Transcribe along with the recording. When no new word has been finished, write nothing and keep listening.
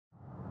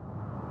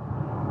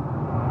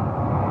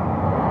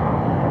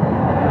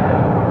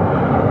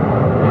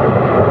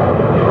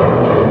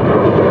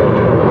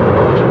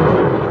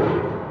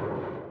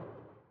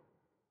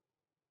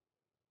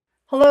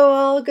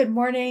good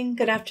morning,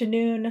 good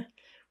afternoon,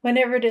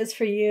 whenever it is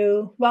for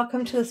you.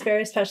 Welcome to this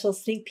very special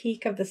sneak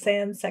peek of the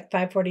SANS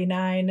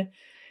SEC549.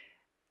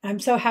 I'm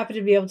so happy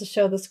to be able to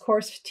show this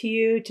course to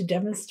you, to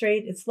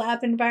demonstrate its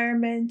lab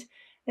environment,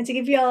 and to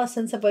give you all a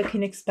sense of what you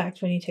can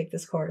expect when you take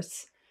this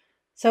course.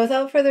 So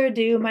without further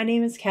ado, my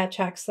name is Kat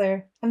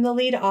Traxler. I'm the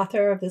lead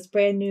author of this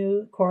brand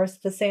new course,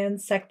 the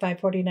SANS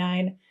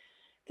SEC549.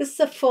 This is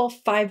a full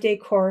 5-day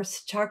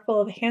course, chock full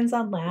of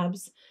hands-on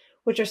labs,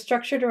 which are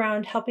structured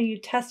around helping you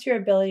test your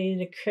ability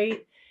to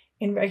create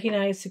and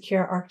recognize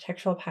secure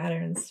architectural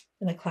patterns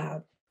in the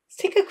cloud. Let's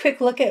take a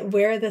quick look at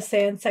where the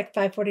SANS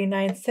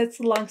SEC549 sits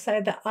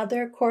alongside the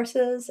other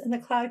courses in the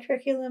cloud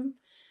curriculum.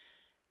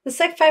 The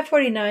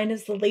SEC549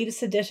 is the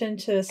latest addition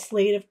to a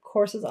slate of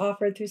courses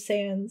offered through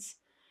SANS.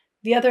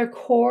 The other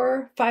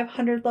core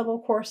 500 level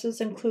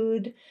courses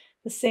include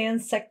the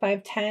SANS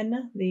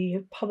SEC510,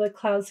 the public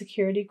cloud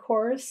security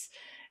course,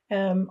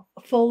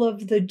 full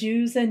of the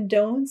do's and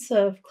don'ts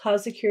of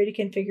cloud security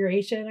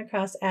configuration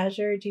across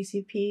Azure,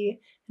 GCP,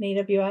 and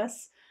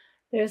AWS.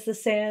 There's the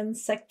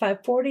SANS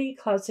SEC540,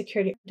 Cloud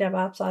Security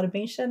DevOps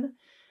Automation,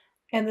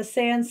 and the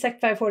SANS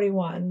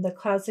SEC541, the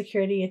Cloud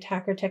Security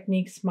Attacker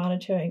Techniques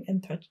Monitoring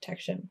and Threat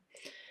Detection.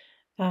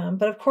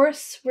 But of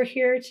course, we're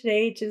here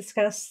today to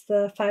discuss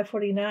the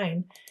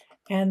 549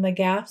 and the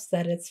gaps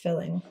that it's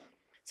filling.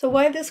 So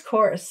why this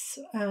course?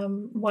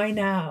 Why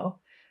now?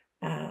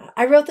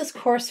 I wrote this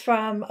course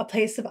from a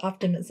place of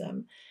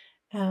optimism.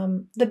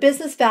 The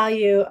business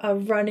value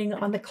of running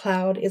on the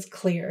cloud is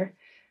clear.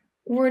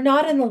 We're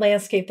not in the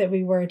landscape that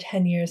we were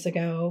 10 years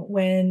ago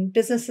when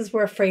businesses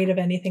were afraid of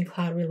anything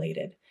cloud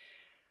related.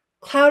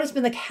 Cloud has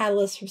been the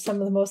catalyst for some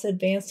of the most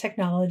advanced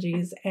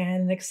technologies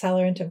and an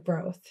accelerant of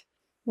growth.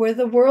 Where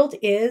the world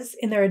is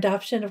in their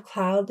adoption of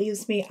cloud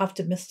leaves me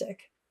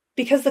optimistic,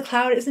 because the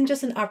cloud isn't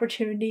just an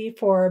opportunity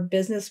for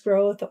business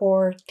growth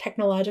or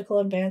technological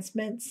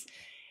advancements.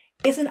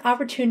 It's an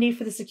opportunity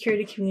for the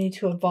security community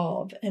to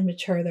evolve and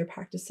mature their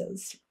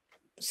practices.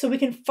 So we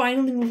can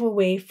finally move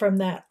away from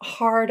that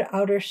hard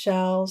outer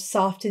shell,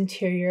 soft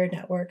interior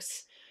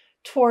networks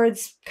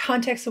towards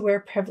context-aware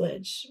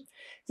privilege,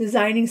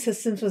 designing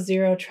systems with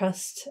zero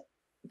trust.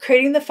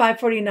 Creating the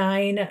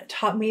 549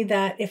 taught me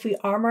that if we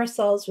arm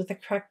ourselves with the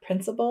correct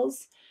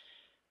principles,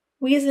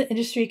 we as an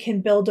industry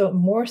can build a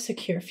more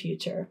secure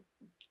future.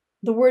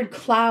 The word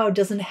cloud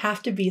doesn't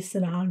have to be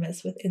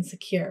synonymous with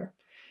insecure.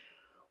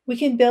 We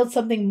can build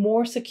something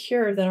more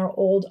secure than our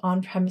old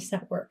on-premise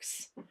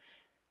networks.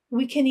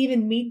 We can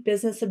even meet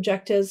business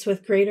objectives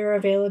with greater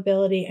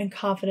availability and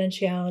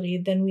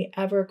confidentiality than we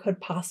ever could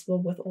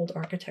possible with old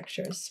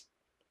architectures.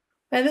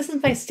 And this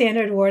is my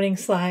standard warning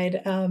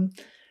slide.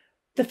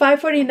 The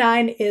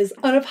 549 is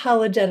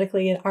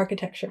unapologetically an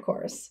architecture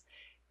course.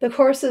 The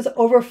course is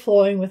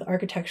overflowing with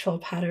architectural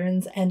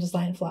patterns and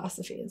design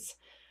philosophies.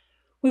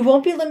 We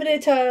won't be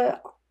limited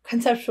to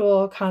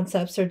conceptual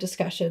concepts or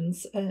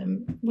discussions.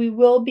 We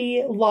will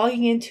be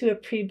logging into a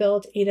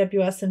pre-built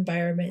AWS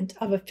environment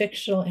of a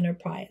fictional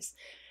enterprise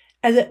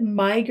as it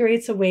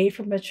migrates away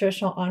from a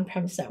traditional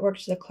on-premise network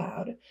to the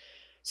cloud.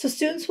 So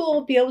students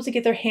will be able to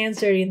get their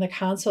hands dirty in the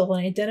console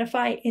and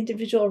identify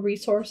individual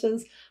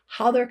resources,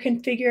 how they're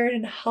configured,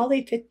 and how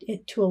they fit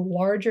into a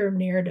larger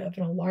narrative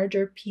and a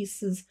larger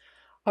pieces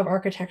of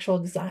architectural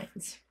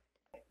designs.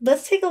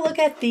 Let's take a look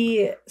at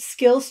the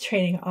skills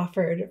training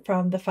offered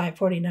from the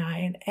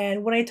 549.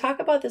 And when I talk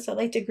about this, I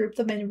like to group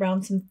them in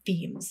around some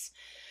themes.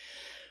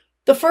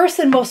 The first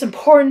and most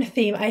important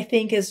theme, I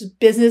think, is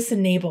business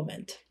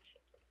enablement.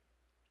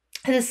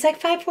 And the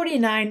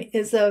SEC549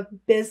 is a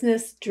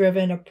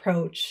business-driven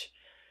approach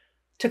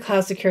to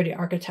cloud security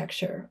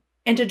architecture.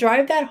 And to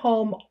drive that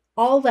home,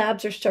 all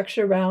labs are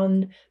structured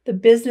around the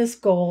business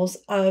goals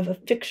of a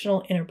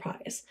fictional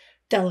enterprise,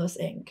 Delos,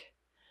 Inc.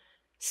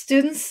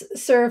 Students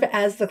serve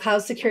as the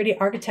cloud security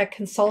architect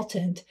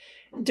consultant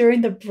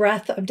during the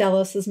breadth of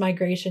Delos'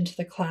 migration to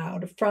the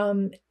cloud,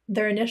 from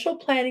their initial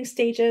planning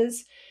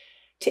stages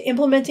to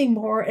implementing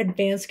more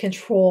advanced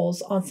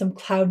controls on some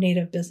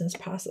cloud-native business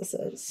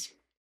processes.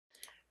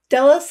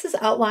 Delos has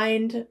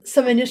outlined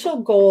some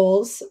initial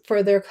goals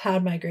for their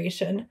cloud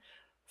migration.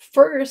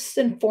 First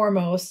and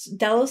foremost,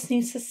 Delos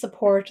needs to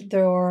support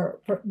their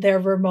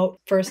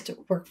remote-first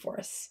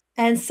workforce.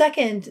 And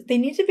second, they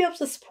need to be able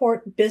to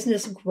support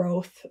business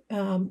growth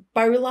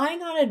by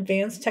relying on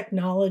advanced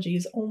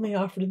technologies only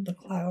offered in the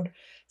cloud,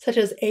 such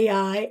as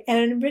AI,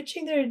 and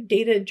enriching their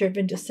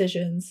data-driven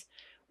decisions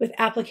with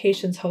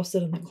applications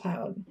hosted in the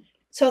cloud.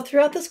 So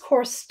throughout this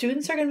course,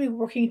 students are going to be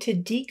working to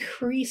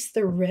decrease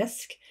the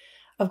risk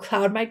of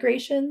cloud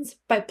migrations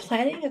by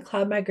planning a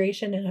cloud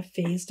migration in a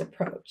phased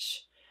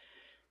approach.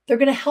 They're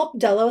going to help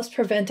Delos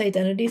prevent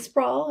identity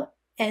sprawl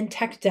and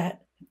tech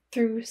debt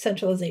through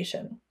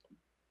centralization.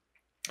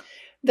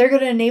 They're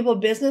going to enable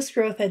business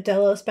growth at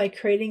Delos by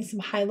creating some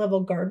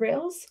high-level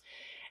guardrails.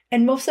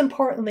 And most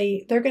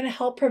importantly, they're going to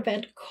help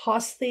prevent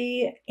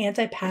costly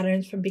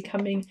anti-patterns from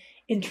becoming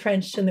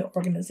entrenched in the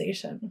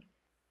organization.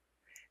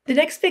 The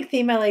next big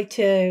theme I like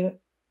to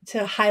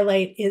to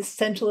highlight is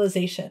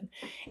centralization.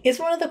 It's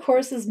one of the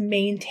course's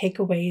main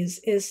takeaways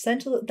is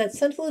that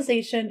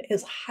centralization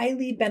is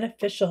highly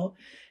beneficial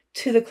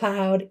to the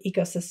cloud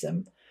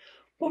ecosystem.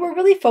 What we're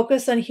really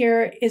focused on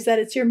here is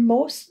that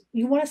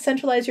you want to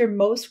centralize your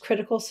most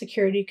critical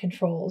security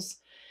controls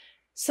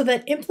so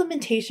that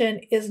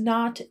implementation is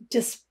not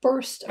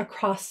dispersed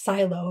across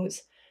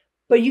silos,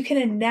 but you can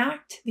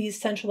enact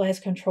these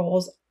centralized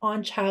controls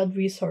on child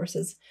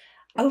resources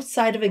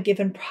outside of a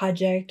given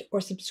project or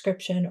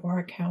subscription or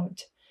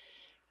account.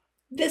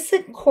 This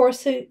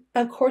course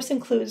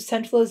includes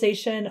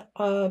centralization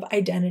of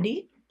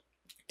identity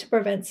to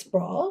prevent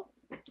sprawl,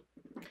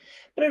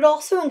 but it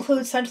also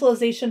includes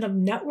centralization of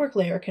network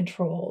layer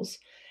controls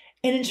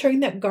and ensuring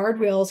that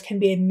guardrails can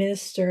be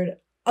administered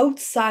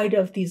outside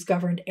of these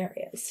governed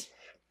areas.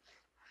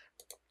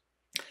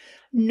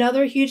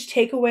 Another huge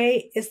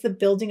takeaway is the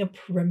building of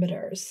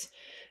perimeters,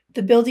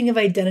 the building of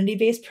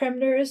identity-based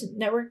perimeters,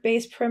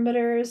 network-based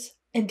perimeters,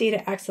 and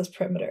data access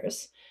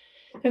perimeters.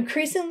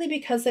 Increasingly,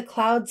 because the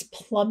cloud's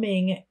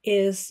plumbing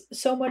is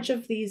so much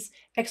of these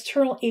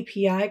external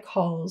API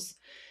calls,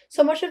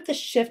 so much of the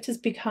shift has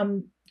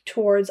become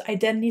towards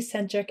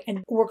identity-centric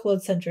and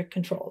workload-centric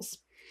controls.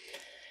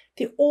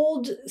 The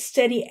old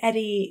steady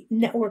Eddy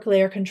network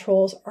layer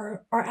controls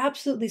are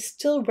absolutely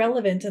still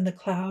relevant in the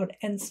cloud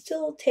and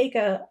still take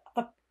a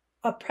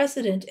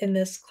precedent in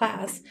this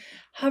class.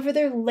 However,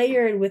 they're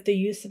layered with the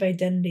use of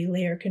identity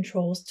layer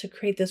controls to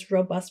create this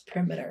robust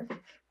perimeter.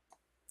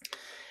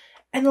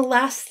 And the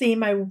last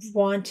theme I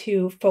want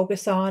to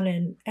focus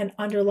on and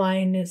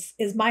underline is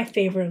my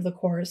favorite of the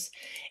course.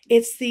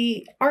 It's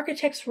the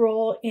architect's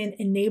role in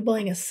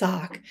enabling a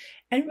SOC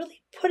and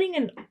really putting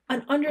an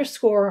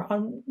underscore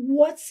on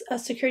what's a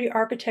security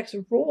architect's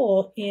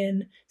role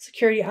in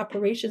security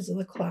operations in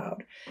the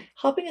cloud,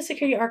 helping a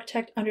security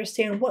architect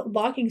understand what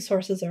logging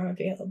sources are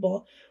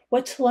available,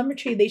 what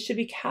telemetry they should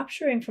be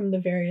capturing from the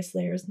various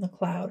layers in the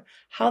cloud,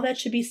 how that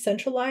should be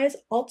centralized,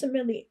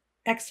 ultimately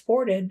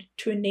exported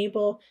to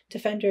enable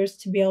defenders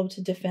to be able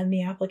to defend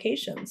the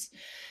applications.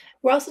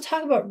 We're also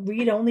talking about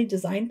read-only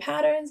design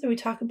patterns, and we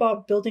talk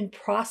about building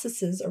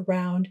processes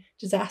around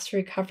disaster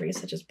recovery,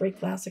 such as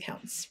break glass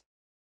accounts.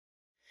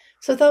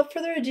 So without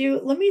further ado,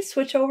 let me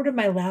switch over to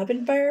my lab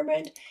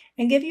environment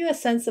and give you a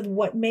sense of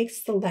what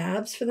makes the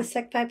labs for the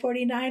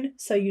SEC549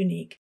 so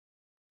unique.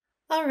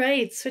 All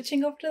right,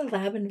 switching over to the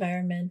lab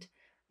environment.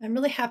 I'm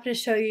really happy to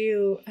show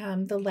you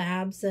the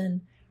labs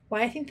and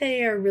why I think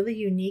they are really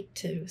unique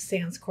to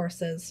SANS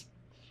courses.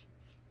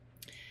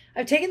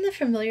 I've taken the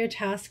familiar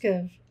task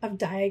of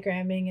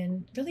diagramming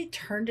and really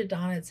turned it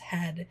on its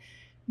head,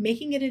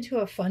 making it into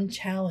a fun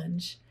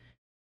challenge.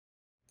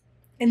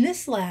 In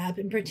this lab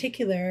in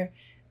particular,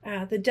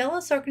 the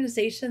Delos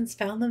organizations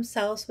found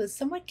themselves with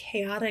somewhat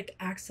chaotic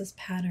access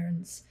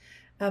patterns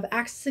of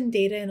accessing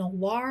data in a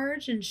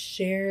large and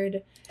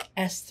shared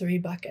S3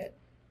 bucket.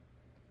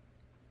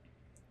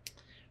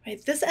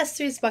 Right, this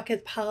S3's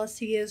bucket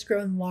policy has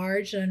grown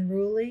large and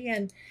unruly,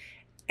 and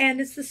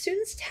it's the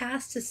student's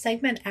task to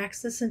segment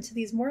access into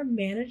these more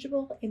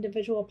manageable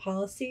individual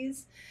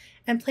policies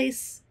and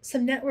place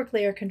some network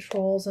layer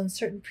controls on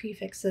certain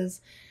prefixes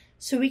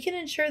so we can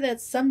ensure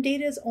that some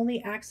data is only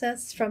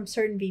accessed from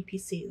certain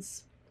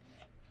VPCs.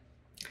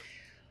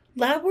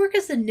 Lab work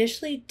is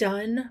initially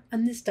done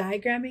on this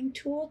diagramming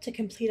tool to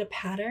complete a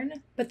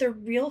pattern, but the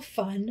real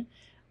fun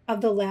of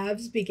the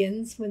labs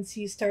begins once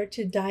you start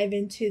to dive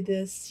into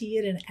the see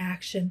it in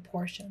action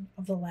portion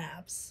of the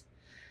labs.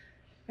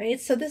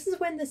 Right? So this is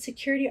when the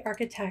security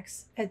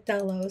architects at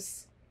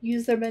Delos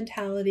use their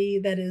mentality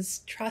that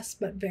is trust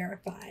but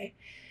verify.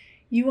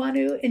 You want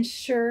to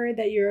ensure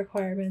that your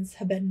requirements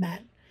have been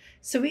met.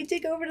 So we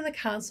dig over to the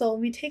console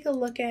and we take a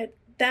look at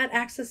that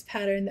access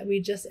pattern that we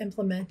just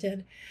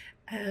implemented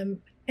and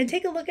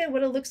take a look at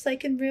what it looks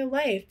like in real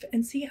life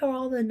and see how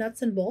all the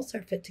nuts and bolts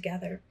are fit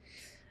together.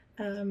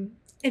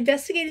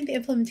 Investigating the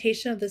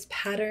implementation of this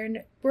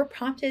pattern, we're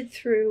prompted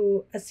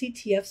through a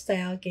CTF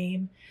style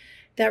game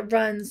that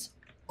runs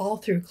all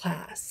through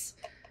class.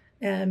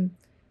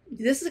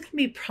 This is going to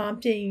be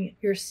prompting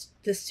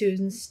the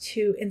students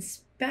to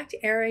inspect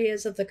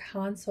areas of the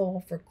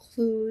console for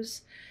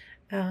clues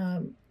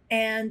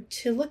and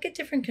to look at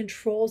different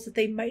controls that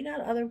they might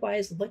not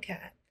otherwise look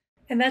at.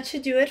 And that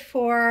should do it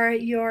for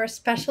your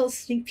special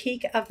sneak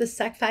peek of the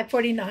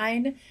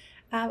SEC549.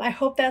 I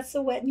hope that's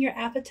whetting your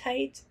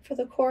appetite for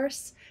the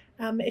course.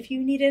 If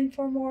you need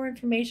more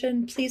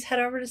information, please head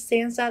over to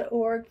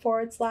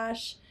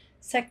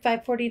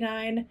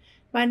sans.org/SEC549.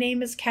 My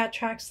name is Kat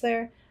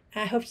Traxler.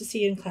 I hope to see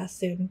you in class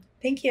soon.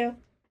 Thank you.